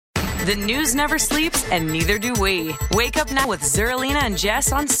The news never sleeps, and neither do we. Wake up now with Zerlina and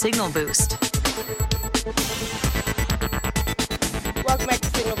Jess on Signal Boost. Welcome back to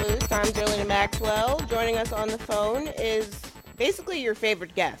Signal Boost. I'm Zerlina Maxwell. Joining us on the phone is basically your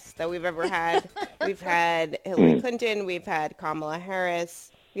favorite guest that we've ever had. We've had Hillary Clinton. We've had Kamala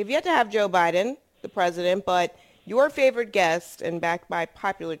Harris. We've yet to have Joe Biden, the president, but your favorite guest, and backed by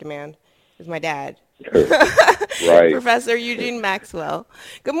popular demand, is my dad. Right. Professor Eugene Maxwell.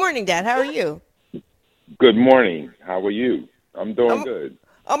 Good morning, Dad. How are you? Good morning. How are you? I'm doing good.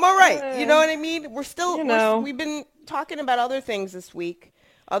 I'm all right. You know what I mean? We've been talking about other things this week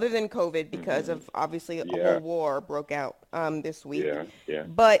other than COVID because of obviously a whole war broke out this week. Yeah.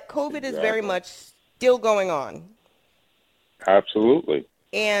 But COVID is very much still going on. Absolutely.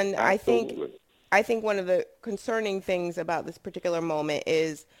 And Absolutely. I think one of the concerning things about this particular moment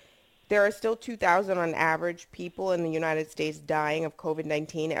is there are still 2,000 on average people in the United States dying of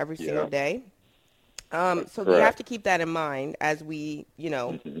COVID-19 every single day. So we have to keep that in mind as we,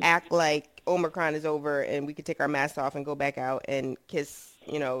 act like Omicron is over and we could take our masks off and go back out and kiss,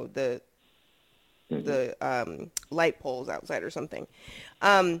 the light poles outside or something.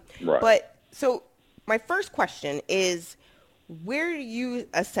 But so my first question is, where do you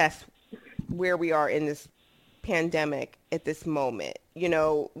assess where we are in this pandemic at this moment?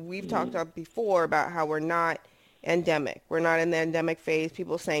 We've talked about before about how we're not endemic. We're not in the endemic phase.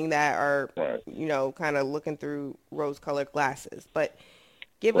 People saying that are, kind of looking through rose-colored glasses. But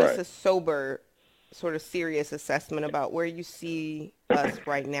give us a sober, sort of serious assessment about where you see us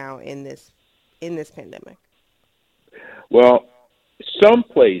right now in this pandemic. Well, some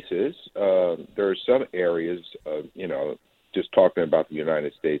places, there are some areas, just talking about the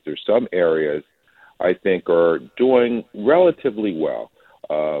United States, there's some areas I think are doing relatively well.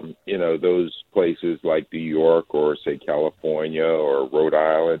 Those places like New York or, say, California or Rhode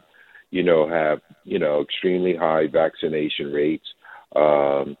Island, have, extremely high vaccination rates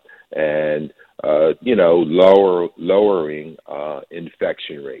and lowering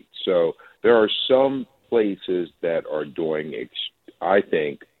infection rates. So there are some places that are doing, I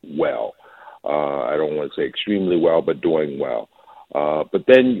think, well. I don't want to say extremely well, but doing well. But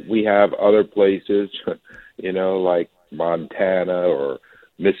then we have other places, like Montana or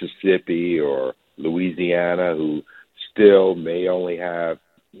Mississippi or Louisiana, who still may only have,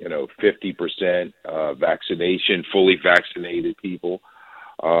 50% vaccination, fully vaccinated people.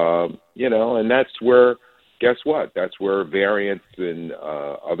 And that's where, guess what? That's where variants and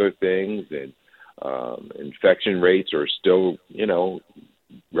other things and infection rates are still,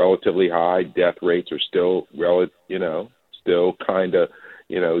 relatively high. Death rates are still, still kind of,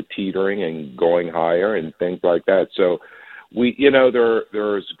 teetering and going higher and things like that. So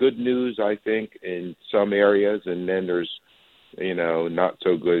there's good news, I think, in some areas, and then there's, not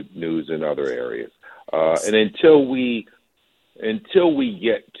so good news in other areas. And until we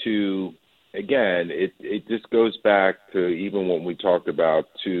get to, again, it just goes back to even when we talked about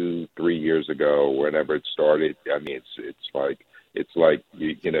 2-3 years ago, whenever it started. I mean, it's like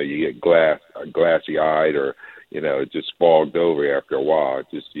you get glassy eyed, or it just fogged over after a while. It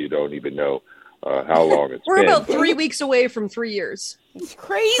just, you don't even know how long it's been. We're about 3 weeks away from 3 years. It's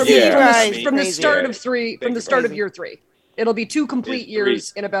crazy. From the start of of year 3. It'll be 2 complete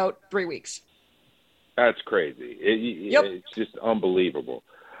years in about 3 weeks. That's crazy. It's just unbelievable.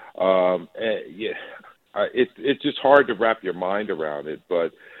 It's just hard to wrap your mind around it.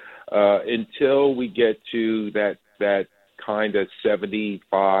 But until we get to that kind of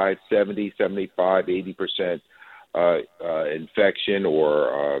 75, 80% infection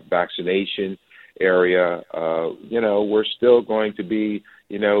or vaccination area, we're still going to be,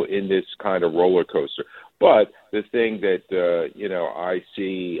 in this kind of roller coaster. But the thing that, I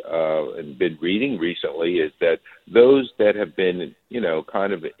see and been reading recently is that those that have been,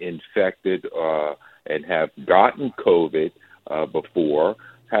 kind of infected and have gotten COVID before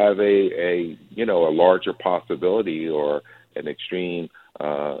have a larger possibility or an extreme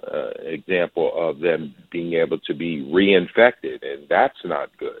example of them being able to be reinfected. And that's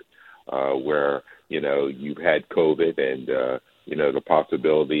not good, where, you've had COVID and, the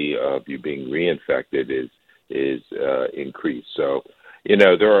possibility of you being reinfected is increased. So,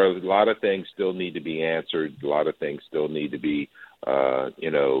 there are a lot of things still need to be answered. A lot of things still need to be,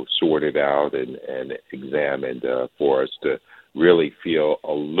 sorted out and examined for us to really feel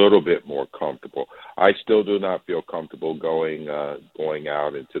a little bit more comfortable. I still do not feel comfortable going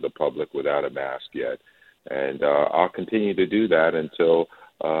out into the public without a mask yet. And I'll continue to do that until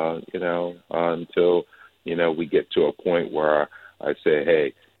we get to a point where I say,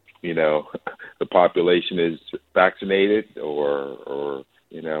 hey, the population is vaccinated or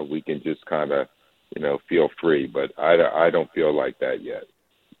we can just kind of, feel free. But I don't feel like that yet.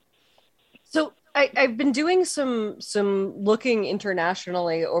 So I've been doing some looking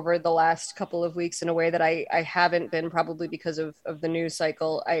internationally over the last couple of weeks in a way that I haven't been, probably because of the news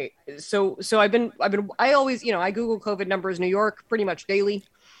cycle. So I always, I Google COVID numbers New York pretty much daily.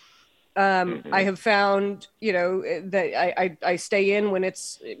 I have found, that I stay in when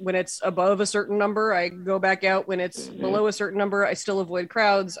it's above a certain number. I go back out when it's below a certain number. I still avoid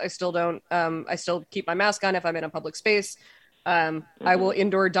crowds. I still don't. I still keep my mask on if I'm in a public space. I will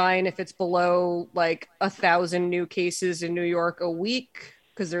indoor dine if it's below like 1,000 new cases in New York a week,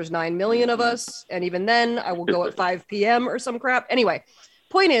 because there's 9 million of us. And even then I will go at 5 p.m. or some crap. Anyway,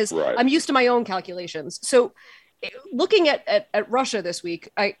 point is, right. I'm used to my own calculations. So looking at Russia this week,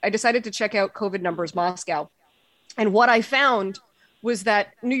 I decided to check out COVID numbers Moscow. And what I found was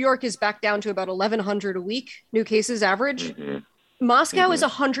that New York is back down to about 1,100 a week, new cases average. Moscow is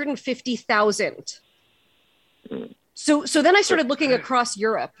 150,000. So then I started looking across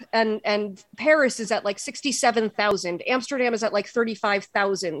Europe, and Paris is at like 67,000. Amsterdam is at like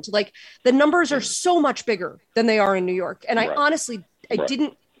 35,000. Like, the numbers are so much bigger than they are in New York. And I honestly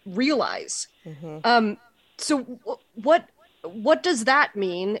didn't realize. So what does that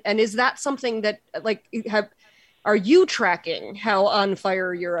mean? And is that something that, like, are you tracking how on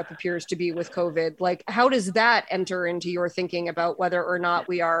fire Europe appears to be with COVID? Like, how does that enter into your thinking about whether or not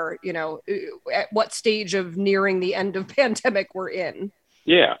we are, at what stage of nearing the end of pandemic we're in?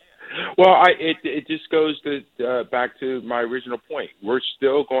 Yeah. Well, it just goes to back to my original point. We're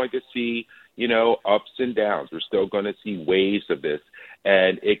still going to see, ups and downs. We're still going to see waves of this,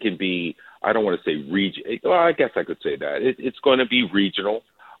 and it can be, I don't want to say well, I guess I could say that. It's going to be regional.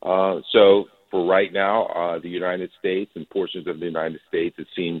 So for right now, the United States and portions of the United States, it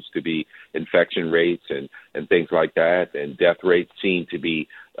seems to be infection rates and things like that, and death rates seem to be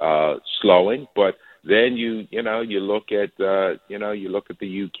slowing. But then you look at the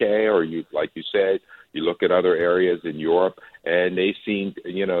UK, or like you said, you look at other areas in Europe, and they seem,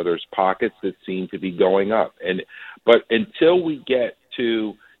 there's pockets that seem to be going up. But until we get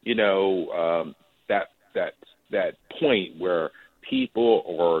to that point where people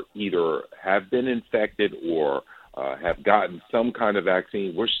or either have been infected or have gotten some kind of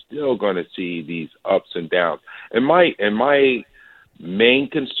vaccine, we're still going to see these ups and downs. And my main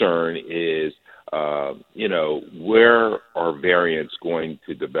concern is, where are variants going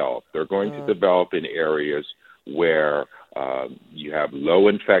to develop? They're going to develop in areas where you have low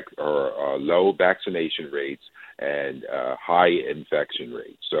vaccination rates and high infection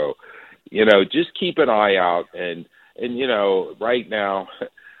rates. So, just keep an eye out. And right now,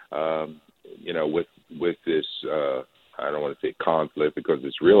 with this, I don't want to say conflict, because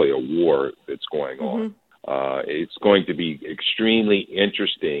it's really a war that's going on. It's going to be extremely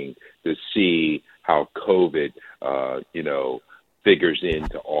interesting to see how COVID, figures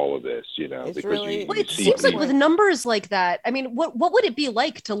into all of this, It's because really, it seems like with numbers like that, I mean, what would it be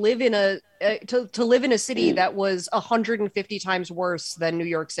like to live in a city that was 150 times worse than New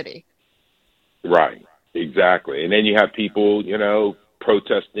York City? Right, exactly. And then you have people,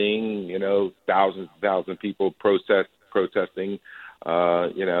 protesting, thousands of people protesting,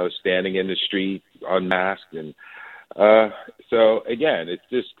 standing in the street unmasked. And so again,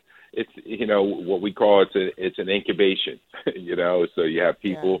 it's what we call it's an incubation, so you have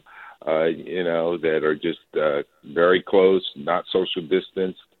people, that are just very close, not social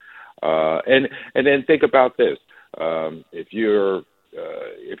distanced. And then think about this. If you're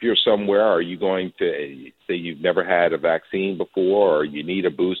somewhere, are you going to say you've never had a vaccine before, or you need a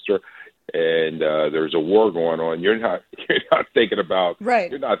booster, and there's a war going on? You're not thinking about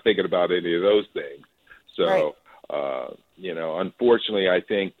You're not thinking about any of those things. So unfortunately, I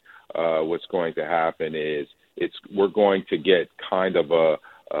think what's going to happen is we're going to get kind of a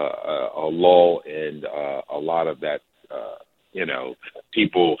lull in a lot of that.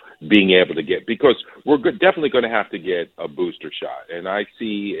 People being able to get, because we're definitely going to have to get a booster shot. And I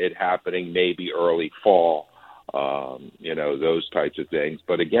see it happening maybe early fall, those types of things.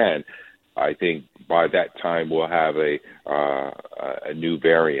 But again, I think by that time we'll have a new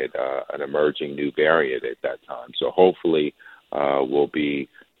variant, an emerging new variant at that time. So hopefully we'll be,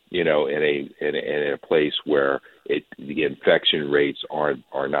 in a place where the infection rates are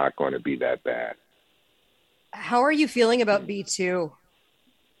not going to be that bad. How are you feeling about B2?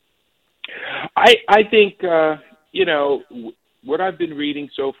 I think, what I've been reading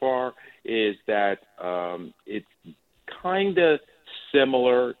so far is that it's kind of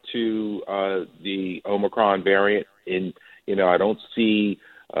similar to the Omicron variant. I don't see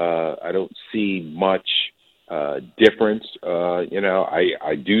much difference.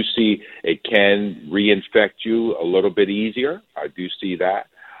 I do see it can reinfect you a little bit easier. I do see that.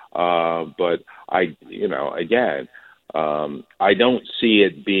 But again, I don't see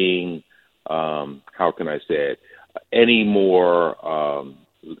it being, how can I say it, any more,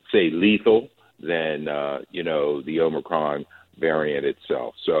 say, lethal than, the Omicron variant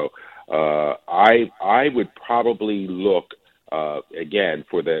itself. So I would probably look, again,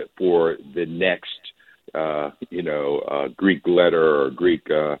 for the next, Greek letter or Greek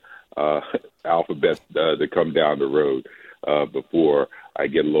alphabet to come down the road before I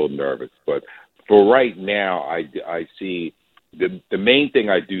get a little nervous. But for right now, I see the main thing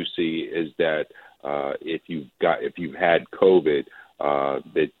I do see is that if you've had COVID,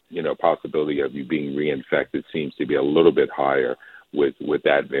 that possibility of you being reinfected seems to be a little bit higher with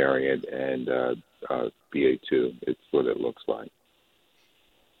that variant and BA2. It's what it looks like.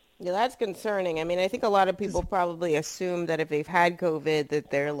 Yeah, that's concerning. I mean, I think a lot of people probably assume that if they've had COVID, that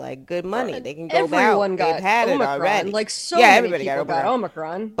they're like good money. They can go everyone out. Got They've had Omicron. It already. Like many everybody people got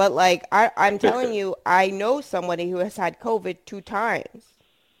Omicron. But like I'm telling you, I know somebody who has had COVID 2 times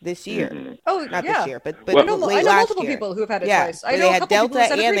this year. Mm-hmm. Oh, not this year, but I know multiple people who've had it twice. I know they had Delta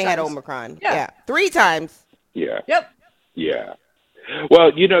and they had times. Omicron. Yeah, 3 times. Yeah. Yep. Yeah.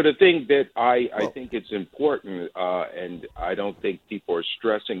 Well, the thing that I think it's important, and I don't think people are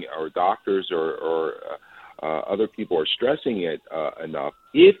stressing, or doctors or other people are stressing it enough.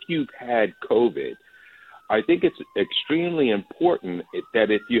 If you've had COVID, I think it's extremely important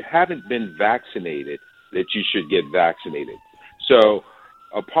that if you haven't been vaccinated, that you should get vaccinated. So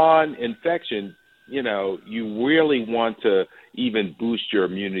upon infection, you really want to even boost your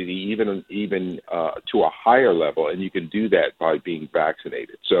immunity, even to a higher level, and you can do that by being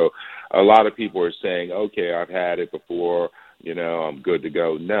vaccinated. So a lot of people are saying, okay, I've had it before, I'm good to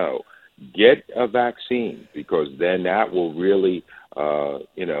go. No, get a vaccine, because then that will really,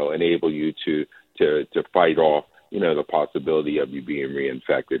 enable you to fight off, the possibility of you being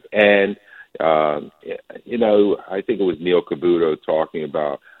reinfected. And, I think it was Neil Cavuto talking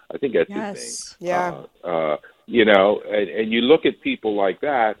about, I think that's his name. Yeah. And you look at people like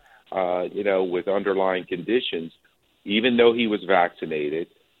that, with underlying conditions, even though he was vaccinated,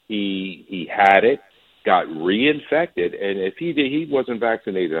 he had it, got reinfected, and if he wasn't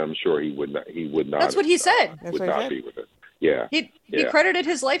vaccinated, I'm sure he would not. That's what he said. Would not be with it. Yeah. He credited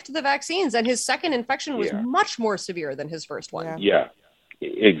his life to the vaccines, and his second infection was much more severe than his first one. Yeah,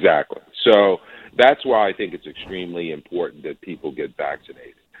 exactly. So that's why I think it's extremely important that people get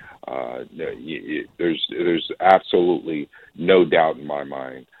vaccinated. There's absolutely no doubt in my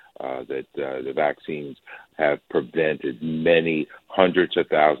mind that the vaccines have prevented many hundreds of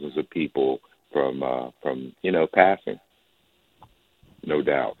thousands of people from passing. No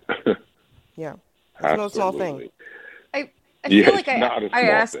doubt. Yeah, it's no small thing. I feel like I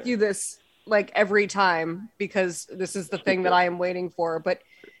ask you this like every time, because this is the thing that I am waiting for. But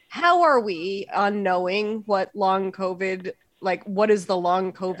how are we on knowing what long COVID? Like, what is the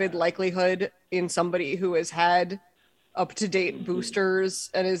long COVID likelihood in somebody who has had up-to-date boosters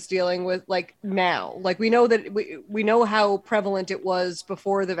and is dealing with, like, now? Like, we know that we know how prevalent it was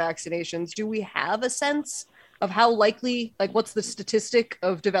before the vaccinations. Do we have a sense of how likely, like, what's the statistic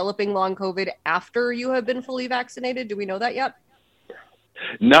of developing long COVID after you have been fully vaccinated? Do we know that yet?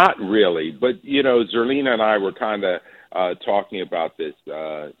 Not really. But, Zerlina and I were kind of talking about this,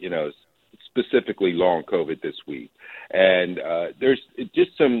 specifically long COVID this week. And there's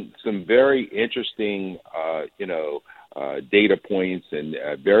just some very interesting, data points and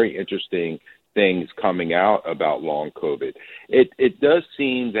very interesting things coming out about long COVID. It does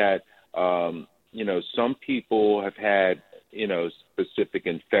seem that, some people have had, specific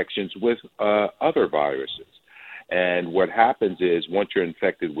infections with other viruses. And what happens is once you're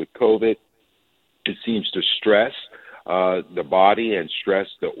infected with COVID, it seems to stress the body and stress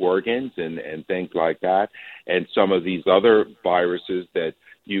the organs and things like that. And some of these other viruses that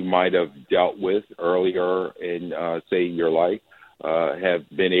you might have dealt with earlier in, say, your life have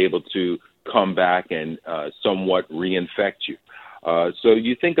been able to come back and somewhat reinfect you. So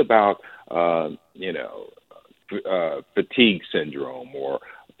you think about, fatigue syndrome, or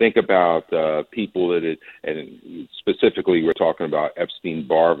think about people that, and specifically we're talking about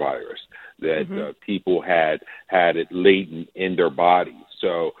Epstein-Barr virus, that people had it latent in their bodies.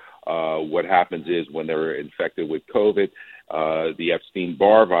 So what happens is when they're infected with COVID, the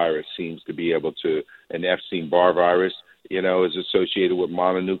Epstein-Barr virus seems to be able to, and Epstein-Barr virus, is associated with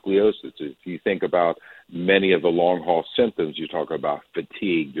mononucleosis. If you think about many of the long haul symptoms, you're talking about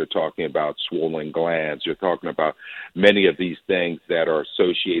fatigue, you're talking about swollen glands, you're talking about many of these things that are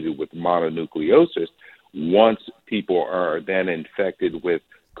associated with mononucleosis. once people are then infected with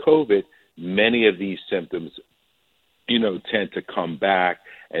COVID, many of these symptoms, tend to come back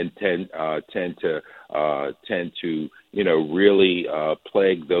and tend to really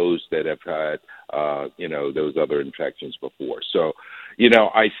plague those that have had those other infections before. So,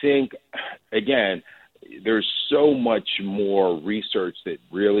 I think again, there's so much more research that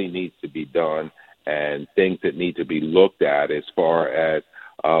really needs to be done and things that need to be looked at as far as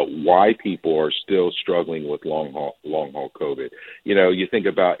why people are still struggling with long haul COVID. You think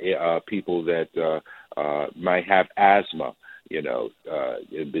about people that might have asthma.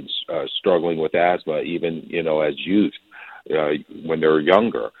 Have been struggling with asthma even as youth when they're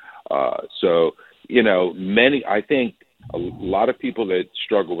younger. So I think a lot of people that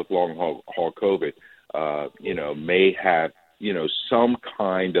struggle with long haul COVID, may have some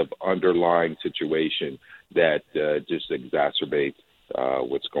kind of underlying situation that just exacerbates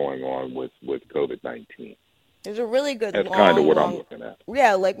what's going on with COVID-19. There's a really good That's kind of what I'm looking at.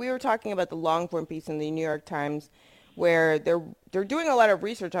 Yeah, like we were talking about the long form piece in the New York Times, where they're doing a lot of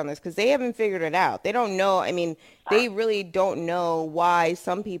research on this because they haven't figured it out. They don't know. I mean, they really don't know why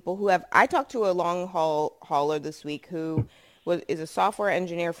some people who have. I talked to a long hauler this week who is a software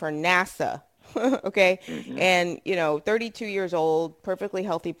engineer for NASA. Okay, Mm-hmm. and 32 years old, perfectly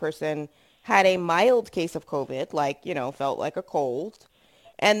healthy person, had a mild case of COVID, like felt like a cold.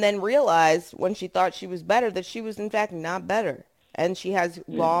 And then realized when she thought she was better that she was in fact not better. And she has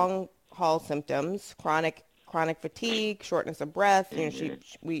long haul symptoms, chronic fatigue, shortness of breath.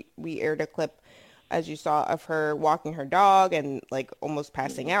 We aired a clip, as you saw, of her walking her dog and like almost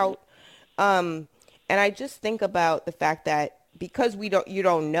passing out. And I just think about the fact that because you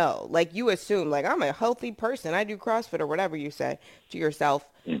don't know, like you assume, like I'm a healthy person, I do CrossFit or whatever you say to yourself,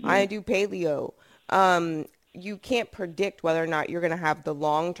 I do paleo. You can't predict whether or not you're going to have the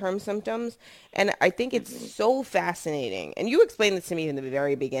long-term symptoms. And I think it's so fascinating. And you explained this to me in the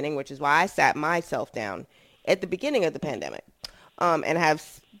very beginning, which is why I sat myself down at the beginning of the pandemic and have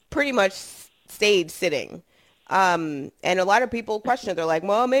pretty much stayed sitting. And a lot of people question it. They're like,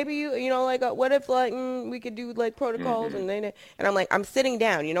 well, maybe what if we could do like protocols and I'm like, I'm sitting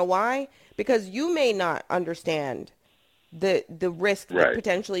down. You know why? Because you may not understand the risk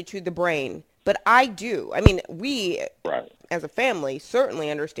potentially to the brain. But I do. I mean, we, as a family, certainly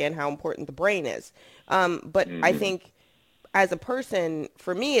understand how important the brain is. But I think as a person,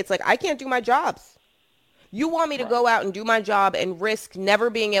 for me, it's like I can't do my jobs. You want me to go out and do my job and risk never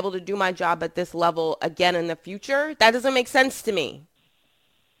being able to do my job at this level again in the future? That doesn't make sense to me.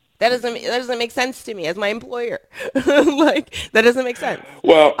 That doesn't make sense to me as my employer. Like that doesn't make sense.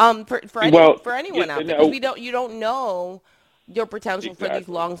 Well, for anyone out there, because you don't know your potential for these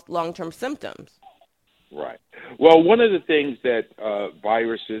long-term symptoms. Right. Well, one of the things that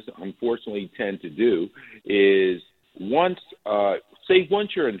viruses unfortunately tend to do is once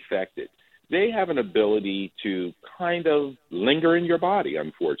you're infected, they have an ability to kind of linger in your body,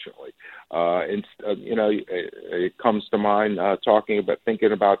 unfortunately. It comes to mind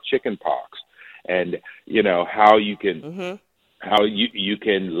thinking about chicken pox and, how you can how you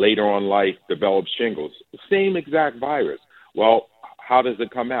can later on life develop shingles. Same exact virus. Well, how does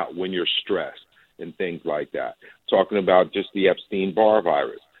it come out? When you're stressed and things like that. Talking about just the Epstein-Barr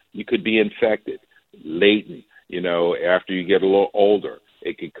virus. You could be infected, latent, after you get a little older.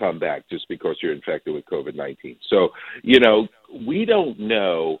 It could come back just because you're infected with COVID-19. So, we don't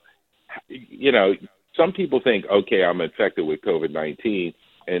know, some people think, okay, I'm infected with COVID-19.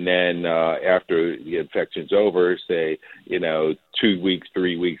 And then after the infection's over, say, 2 weeks,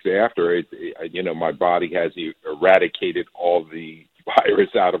 3 weeks after, my body has eradicated all the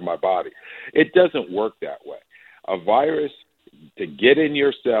virus out of my body. It doesn't work that way. A virus, to get in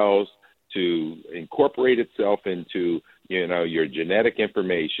your cells, to incorporate itself into, your genetic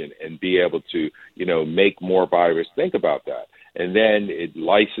information and be able to, make more virus, think about that. And then it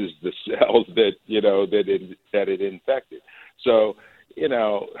lyses the cells that it infected. So,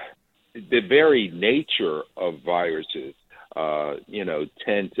 the very nature of viruses,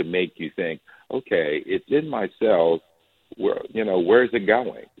 tend to make you think, okay, it's in my cells. Where's it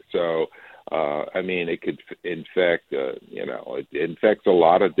going? So, it could infect, it infects a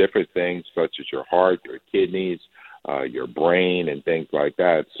lot of different things, such as your heart, your kidneys, your brain, and things like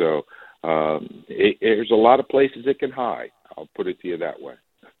that. So, there's a lot of places it can hide. I'll put it to you that way.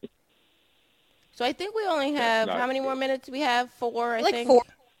 So I think we only have, how many more minutes do we have? 4, I think? 4.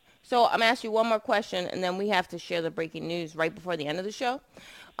 So I'm going to ask you one more question, and then we have to share the breaking news right before the end of the show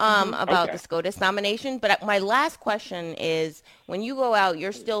about the SCOTUS nomination. But my last question is, when you go out,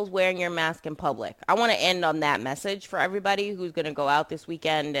 you're still wearing your mask in public. I want to end on that message for everybody who's going to go out this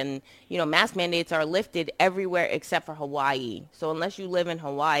weekend. And, mask mandates are lifted everywhere except for Hawaii. So unless you live in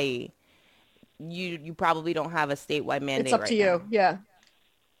Hawaii, you probably don't have a statewide mandate. It's up to you, yeah.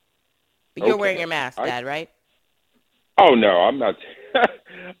 But you're wearing your mask, Dad, right? Oh, no, I'm not.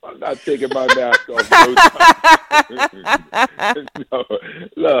 I'm not taking my mask off. No,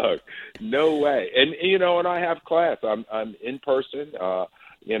 look, no way. And and I have class. I'm in person. I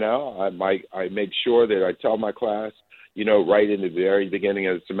make sure that I tell my class, right in the very beginning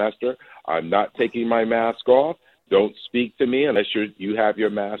of the semester, I'm not taking my mask off. Don't speak to me unless you have your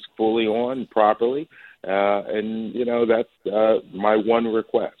mask fully on properly. And that's my one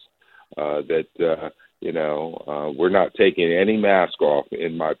request. We're not taking any mask off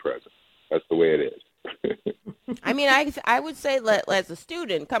in my presence. That's the way it is. I mean, I would say that as a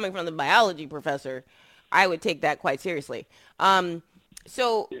student coming from the biology professor, I would take that quite seriously. In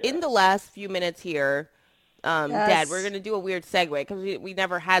the last few minutes here, Dad, we're going to do a weird segue because we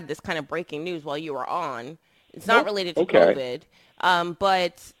never had this kind of breaking news while you were on. It's not related to COVID,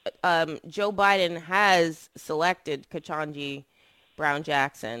 but Joe Biden has selected Ketanji Brown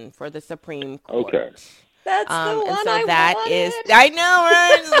Jackson for the Supreme Court. Okay. That's the one I wanted. I know,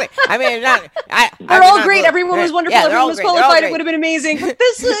 right? I mean, they're all great. Everyone was wonderful. Everyone was qualified. It would have been amazing. But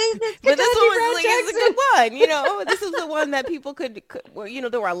this one was a good one. This is the one that people could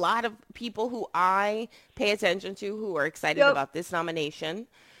there were a lot of people who I pay attention to who are excited about this nomination.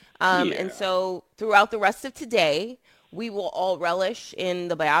 And so throughout the rest of today, we will all relish in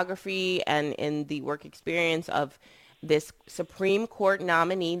the biography and in the work experience of this Supreme Court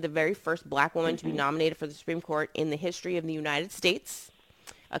nominee, the very first Black woman to be nominated for the Supreme Court in the history of the United States,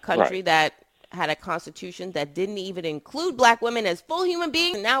 a country that had a constitution that didn't even include Black women as full human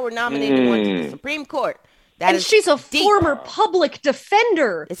beings. And now we're nominating one to the Supreme Court. She's a former public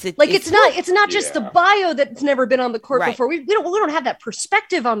defender. It's not just the bio that's never been on the court before. We don't have that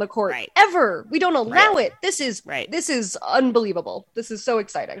perspective on the court ever. We don't allow it. This is unbelievable. This is so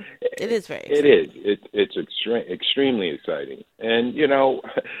exciting. It is very exciting. It's extremely exciting. And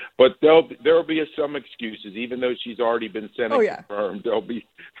but there'll be some excuses, even though she's already been Senate confirmed. There'll be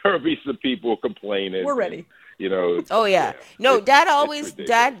some people complaining. We're ready. Oh yeah. No,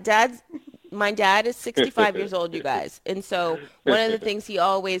 my dad is 65 years old, you guys. And so one of the things he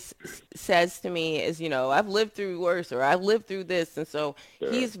always says to me is, I've lived through worse, or I've lived through this. And so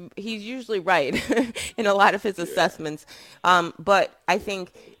he's usually right in a lot of his assessments. But I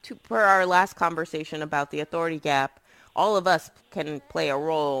think per our last conversation about the authority gap, all of us can play a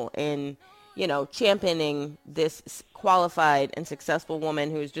role in, championing this qualified and successful woman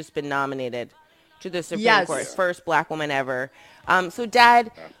who's just been nominated to the Supreme Court, first Black woman ever. So,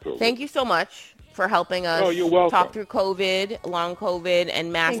 Dad, thank you so much for helping us talk through COVID, long COVID,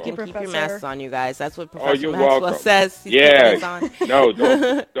 and masking. Keep your masks on, you guys. That's what Professor Maxwell says. No,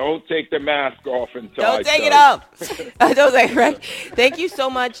 don't take the mask off until Don't take it off. Don't take it, right? Thank you so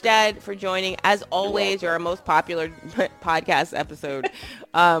much, Dad, for joining. As always, you're our most popular podcast episode.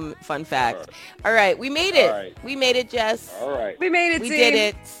 Fun fact. All right, we made it. Right. We made it, Jess. All right. We made it, We did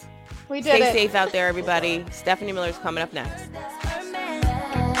it. We did Stay safe out there, everybody. Stephanie Miller's coming up next.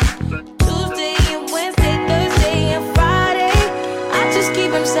 Tuesday and Wednesday, Thursday and Friday, I just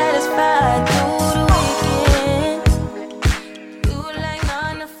keep him satisfied.